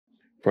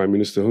Prime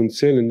Minister Hun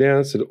Sen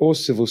announced that all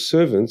civil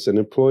servants and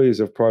employees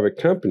of private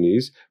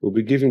companies will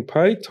be given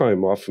paid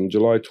time off from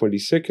July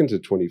 22nd to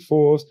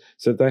 24th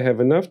so that they have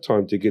enough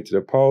time to get to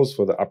the polls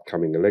for the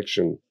upcoming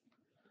election.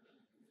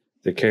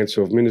 The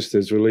Council of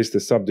Ministers released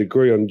a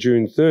sub-decree on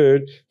June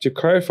 3rd to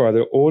clarify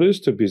their orders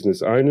to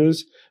business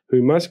owners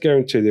who must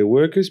guarantee their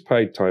workers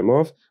paid time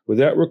off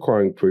without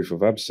requiring proof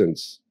of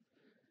absence.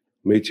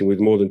 Meeting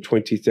with more than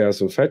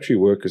 20,000 factory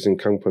workers in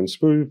Kampong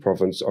Speu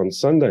province on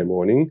Sunday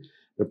morning,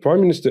 the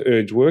Prime Minister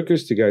urged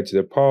workers to go to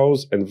the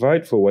polls and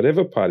vote for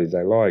whatever party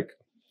they like.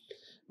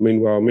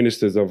 Meanwhile,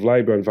 Ministers of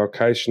Labour and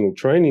Vocational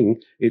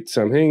Training, It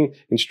Samheng,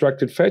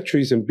 instructed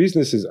factories and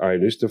businesses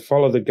owners to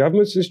follow the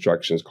government's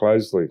instructions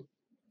closely.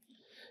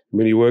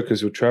 Many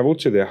workers will travel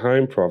to their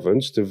home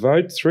province to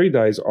vote 3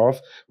 days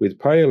off, with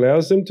pay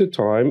allows them to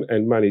time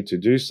and money to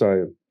do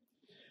so.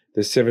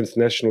 The 7th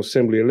National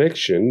Assembly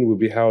election will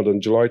be held on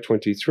July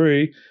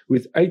 23,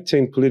 with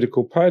 18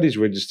 political parties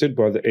registered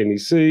by the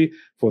NEC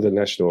for the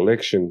national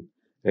election.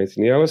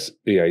 Anthony Ellis,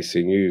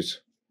 EAC News.